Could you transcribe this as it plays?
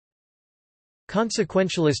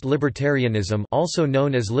Consequentialist libertarianism, also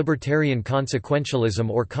known as libertarian consequentialism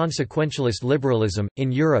or consequentialist liberalism, in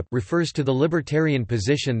Europe refers to the libertarian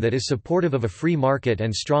position that is supportive of a free market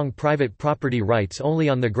and strong private property rights only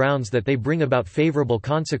on the grounds that they bring about favorable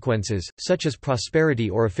consequences, such as prosperity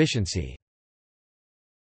or efficiency.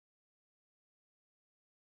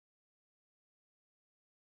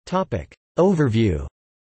 Overview.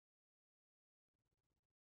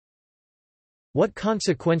 What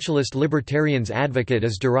consequentialist libertarians advocate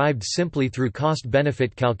is derived simply through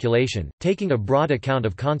cost-benefit calculation, taking a broad account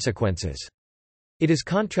of consequences. It is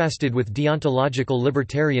contrasted with deontological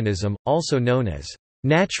libertarianism, also known as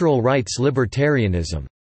natural rights libertarianism,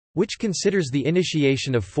 which considers the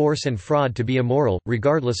initiation of force and fraud to be immoral,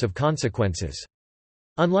 regardless of consequences.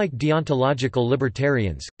 Unlike deontological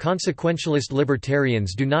libertarians, consequentialist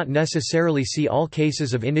libertarians do not necessarily see all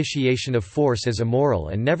cases of initiation of force as immoral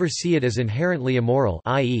and never see it as inherently immoral,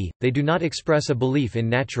 i.e., they do not express a belief in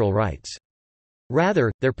natural rights.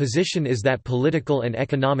 Rather, their position is that political and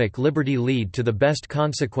economic liberty lead to the best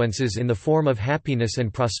consequences in the form of happiness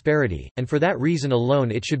and prosperity, and for that reason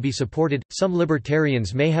alone it should be supported. Some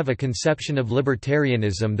libertarians may have a conception of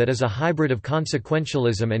libertarianism that is a hybrid of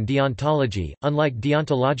consequentialism and deontology. Unlike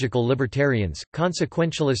deontological libertarians,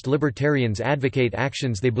 consequentialist libertarians advocate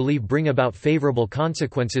actions they believe bring about favorable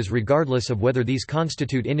consequences regardless of whether these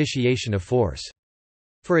constitute initiation of force.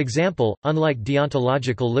 For example, unlike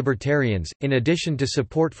deontological libertarians, in addition to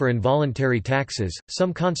support for involuntary taxes,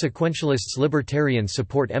 some consequentialist libertarians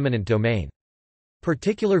support eminent domain.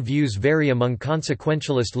 Particular views vary among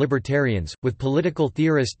consequentialist libertarians, with political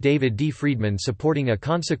theorist David D. Friedman supporting a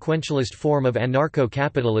consequentialist form of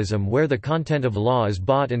anarcho-capitalism where the content of law is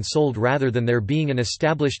bought and sold rather than there being an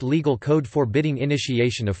established legal code forbidding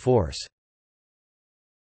initiation of force.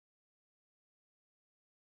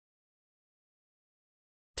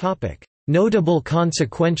 Notable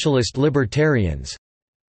consequentialist libertarians: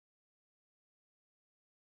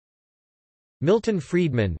 Milton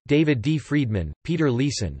Friedman, David D. Friedman, Peter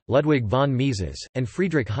Leeson, Ludwig von Mises, and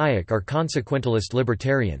Friedrich Hayek are consequentialist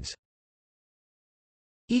libertarians.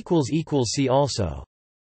 See also